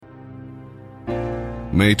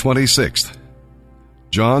May 26th,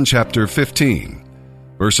 John chapter 15,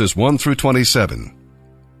 verses 1 through 27.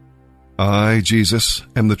 I, Jesus,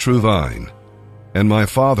 am the true vine, and my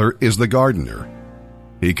Father is the gardener.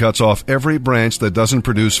 He cuts off every branch that doesn't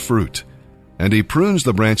produce fruit, and he prunes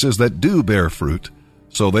the branches that do bear fruit,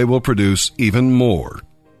 so they will produce even more.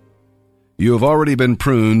 You have already been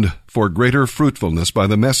pruned for greater fruitfulness by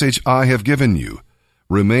the message I have given you.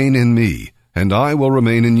 Remain in me, and I will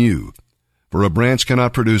remain in you. For a branch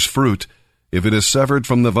cannot produce fruit if it is severed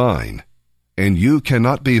from the vine, and you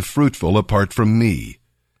cannot be fruitful apart from me.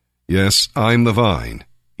 Yes, I'm the vine.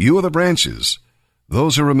 You are the branches.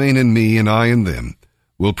 Those who remain in me and I in them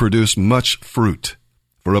will produce much fruit.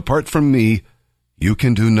 For apart from me, you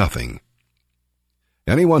can do nothing.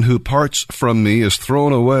 Anyone who parts from me is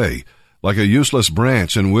thrown away like a useless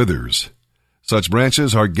branch and withers. Such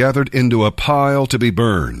branches are gathered into a pile to be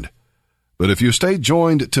burned. But if you stay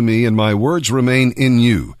joined to me and my words remain in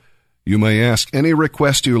you, you may ask any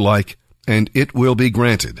request you like, and it will be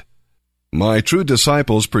granted. My true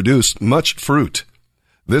disciples produce much fruit.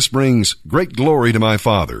 This brings great glory to my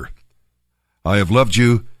Father. I have loved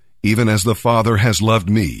you even as the Father has loved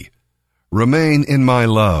me. Remain in my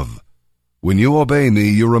love. When you obey me,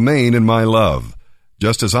 you remain in my love,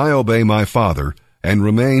 just as I obey my Father and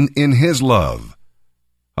remain in his love.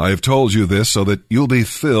 I have told you this so that you'll be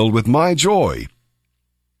filled with my joy.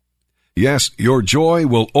 Yes, your joy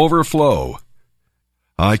will overflow.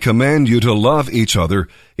 I command you to love each other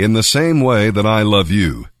in the same way that I love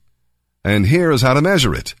you. And here is how to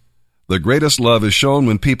measure it. The greatest love is shown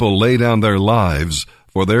when people lay down their lives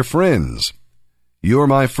for their friends. You are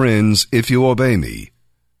my friends if you obey me.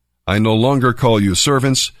 I no longer call you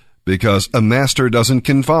servants, because a master doesn't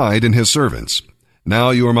confide in his servants.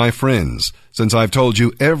 Now you are my friends, since I've told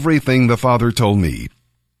you everything the Father told me.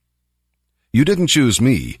 You didn't choose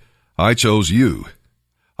me, I chose you.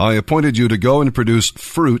 I appointed you to go and produce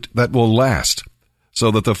fruit that will last,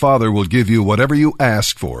 so that the Father will give you whatever you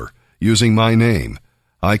ask for, using my name.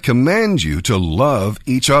 I command you to love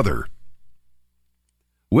each other.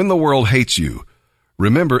 When the world hates you,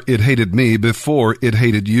 remember it hated me before it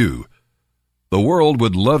hated you. The world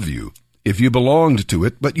would love you if you belonged to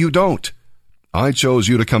it, but you don't. I chose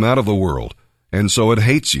you to come out of the world, and so it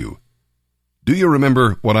hates you. Do you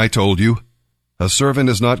remember what I told you? A servant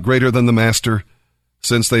is not greater than the master.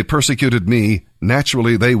 Since they persecuted me,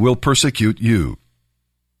 naturally they will persecute you.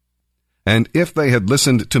 And if they had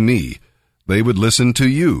listened to me, they would listen to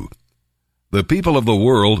you. The people of the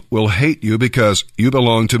world will hate you because you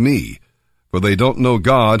belong to me, for they don't know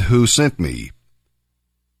God who sent me.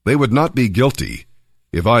 They would not be guilty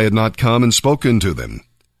if I had not come and spoken to them.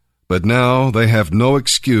 But now they have no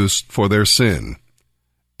excuse for their sin.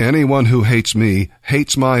 Anyone who hates me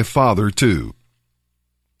hates my Father too.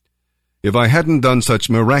 If I hadn't done such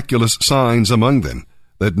miraculous signs among them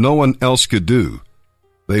that no one else could do,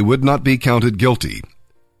 they would not be counted guilty.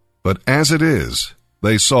 But as it is,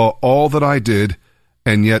 they saw all that I did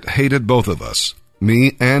and yet hated both of us,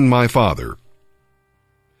 me and my Father.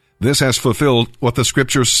 This has fulfilled what the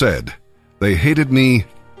Scriptures said. They hated me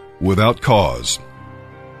without cause.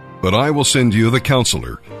 But I will send you the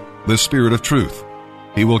Counselor, the Spirit of truth.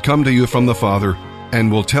 He will come to you from the Father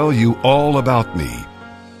and will tell you all about me.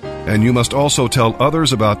 And you must also tell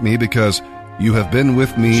others about me because you have been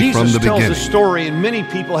with me from the beginning. Jesus tells a story, and many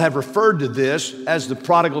people have referred to this as the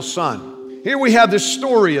prodigal son. Here we have this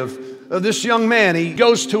story of this young man. He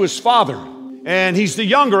goes to his father, and he's the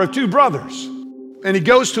younger of two brothers. And he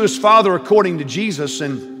goes to his father according to Jesus,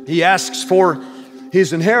 and he asks for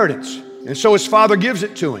his inheritance. And so his father gives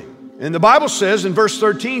it to him. And the Bible says in verse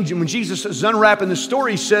 13, when Jesus is unwrapping the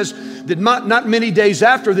story, he says that not many days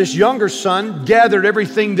after, this younger son gathered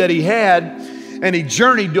everything that he had, and he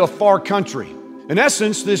journeyed to a far country. In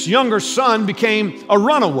essence, this younger son became a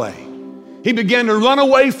runaway. He began to run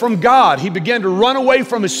away from God. He began to run away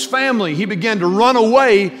from his family. He began to run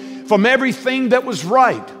away from everything that was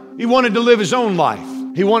right. He wanted to live his own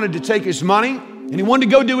life. He wanted to take his money, and he wanted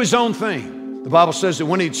to go do his own thing. The Bible says that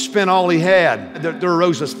when he'd spent all he had, there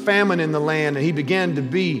arose a famine in the land, and he began to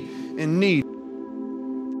be in need.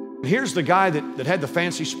 Here's the guy that had the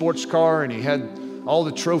fancy sports car, and he had all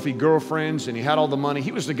the trophy girlfriends, and he had all the money.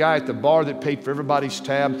 He was the guy at the bar that paid for everybody's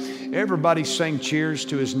tab. Everybody sang cheers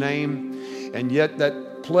to his name, and yet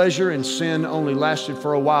that pleasure and sin only lasted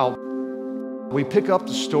for a while. We pick up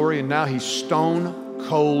the story, and now he's stone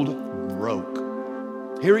cold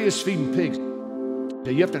broke. Here he is feeding pigs.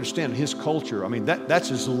 You have to understand, in his culture, that's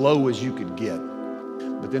as low as you could get.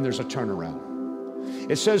 But then there's a turnaround.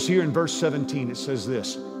 It says here in verse 17, it says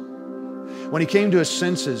this: when he came to his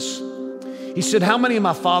senses, He said, how many of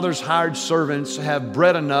my father's hired servants have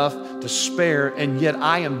bread enough to spare, and yet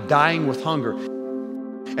I am dying with hunger?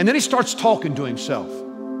 And then he starts talking to himself.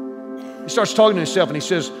 He starts talking to himself and he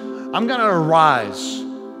says, I'm going to arise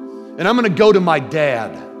and I'm going to go to my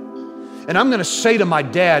dad. And I'm going to say to my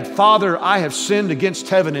dad, Father, I have sinned against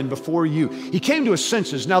heaven and before you. He came to his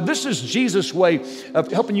senses. Now, this is Jesus' way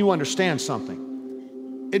of helping you understand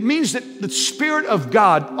something. It means that the Spirit of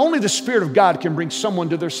God, only the Spirit of God can bring someone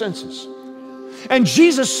to their senses. And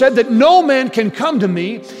Jesus said that no man can come to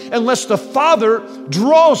me unless the Father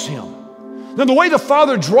draws him. Now, the way the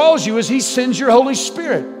Father draws you is He sends your Holy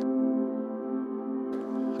Spirit.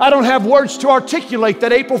 I don't have words to articulate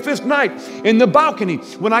that April 5th night in the balcony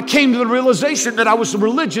when I came to the realization that I was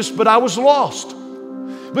religious, but I was lost.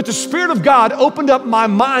 But the Spirit of God opened up my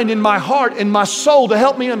mind and my heart and my soul to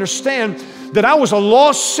help me understand that I was a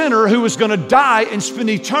lost sinner who was going to die and spend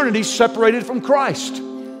eternity separated from Christ.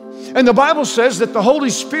 And the Bible says that the Holy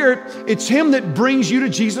Spirit, it's Him that brings you to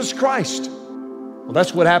Jesus Christ. Well,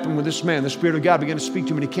 that's what happened with this man. The Spirit of God began to speak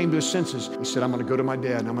to him and he came to his senses. He said, I'm going to go to my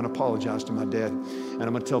dad and I'm going to apologize to my dad. And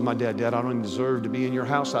I'm going to tell my dad, Dad, I don't even deserve to be in your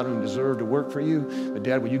house. I don't even deserve to work for you. But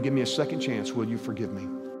Dad, will you give me a second chance? Will you forgive me?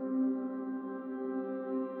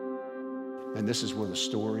 And this is where the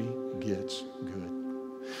story gets good.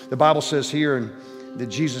 The Bible says here that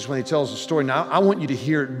Jesus, when He tells the story, now I want you to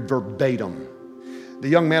hear it verbatim. The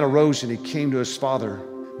young man arose and he came to his father.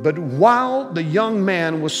 But while the young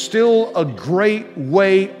man was still a great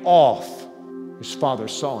way off, his father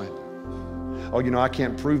saw him. Oh, you know, I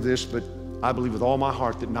can't prove this, but I believe with all my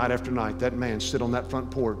heart that night after night, that man stood on that front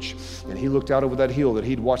porch and he looked out over that hill that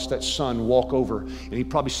he'd watched that son walk over. And he'd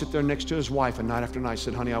probably sit there next to his wife and night after night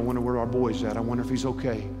said, honey, I wonder where our boy's at. I wonder if he's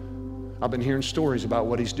okay. I've been hearing stories about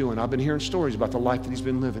what he's doing. I've been hearing stories about the life that he's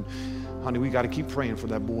been living. Honey, we got to keep praying for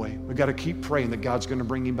that boy. We got to keep praying that God's going to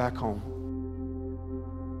bring him back home.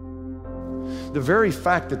 The very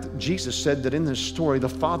fact that Jesus said that in this story, the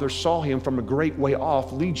Father saw him from a great way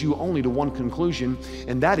off leads you only to one conclusion,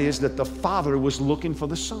 and that is that the Father was looking for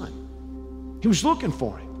the Son. He was looking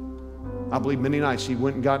for him. I believe many nights he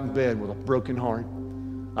went and got in bed with a broken heart.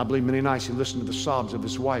 I believe many nights he listened to the sobs of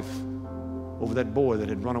his wife over that boy that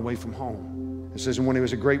had run away from home. It says, and when he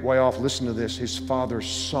was a great way off, listen to this, his father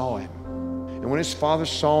saw him. And when his father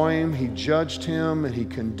saw him, he judged him and he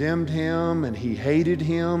condemned him and he hated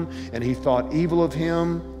him and he thought evil of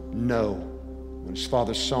him. No. When his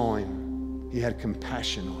father saw him, he had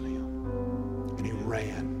compassion on him and he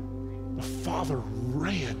ran. The father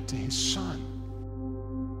ran to his son.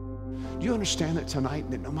 Do you understand that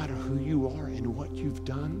tonight, that no matter who you are and what you've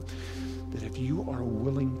done, that if you are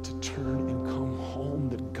willing to turn and come home,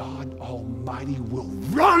 that God Almighty will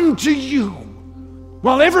run to you?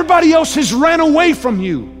 While everybody else has ran away from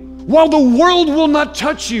you, while the world will not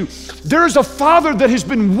touch you, there's a Father that has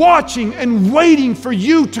been watching and waiting for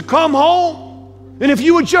you to come home. And if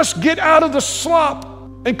you would just get out of the slop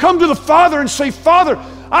and come to the Father and say, Father,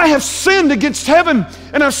 I have sinned against heaven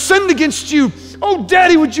and I've sinned against you. Oh,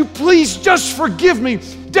 Daddy, would you please just forgive me?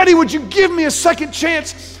 Daddy, would you give me a second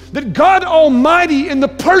chance? That God Almighty, in the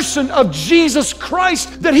person of Jesus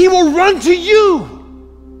Christ, that He will run to you.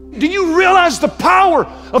 Do you realize the power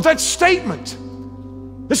of that statement?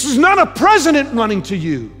 This is not a president running to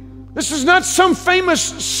you. This is not some famous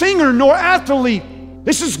singer nor athlete.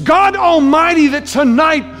 This is God Almighty that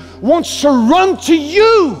tonight wants to run to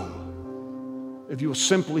you. If you will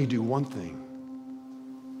simply do one thing,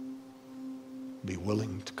 be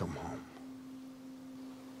willing to come home.